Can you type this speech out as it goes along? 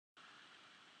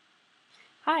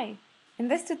Hi, in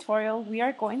this tutorial we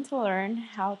are going to learn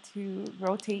how to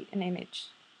rotate an image.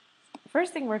 The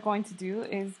first thing we're going to do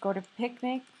is go to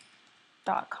picnik.com.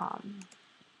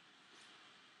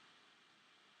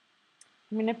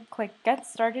 I'm going to click Get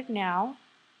Started Now,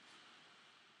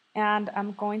 and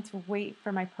I'm going to wait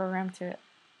for my program to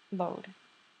load.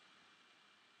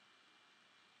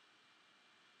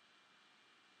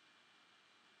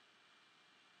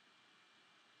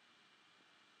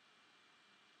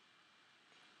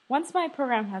 Once my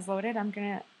program has loaded, I'm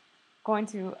going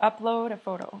to upload a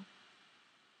photo.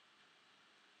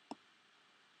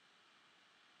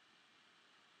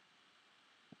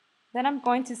 Then I'm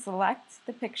going to select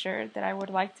the picture that I would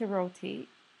like to rotate.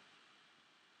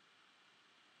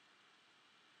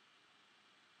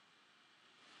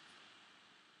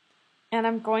 And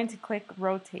I'm going to click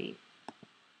Rotate.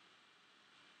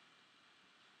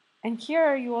 And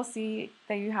here you will see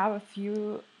that you have a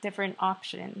few different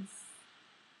options.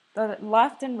 The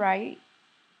left and right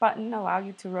button allow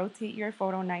you to rotate your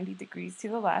photo 90 degrees to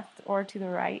the left or to the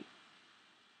right.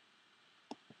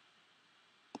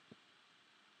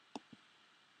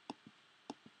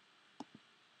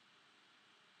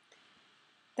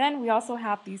 Then we also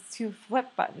have these two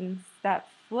flip buttons that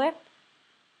flip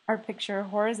our picture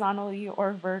horizontally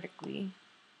or vertically.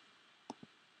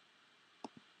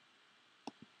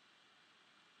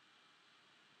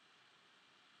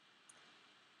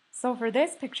 So for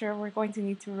this picture, we're going to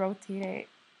need to rotate it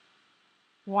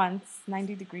once,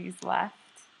 90 degrees left.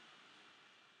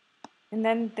 And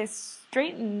then this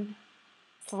straighten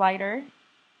slider,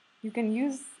 you can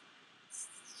use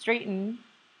straighten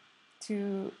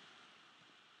to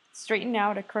straighten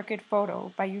out a crooked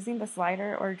photo by using the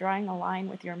slider or drawing a line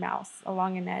with your mouse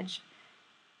along an edge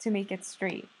to make it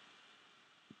straight.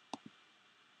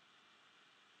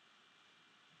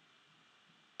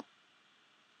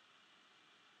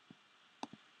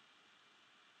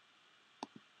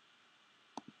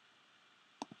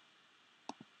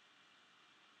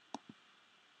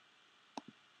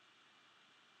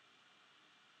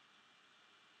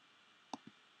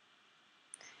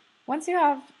 Once you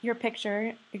have your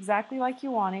picture exactly like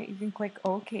you want it, you can click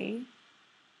OK,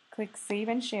 click Save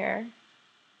and Share,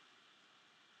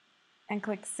 and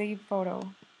click Save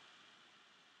Photo.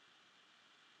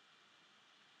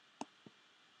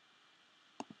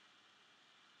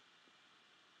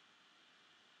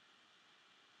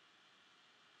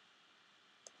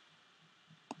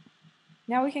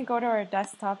 Now we can go to our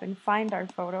desktop and find our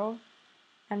photo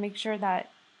and make sure that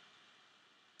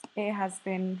it has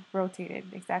been rotated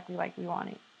exactly like we want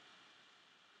it.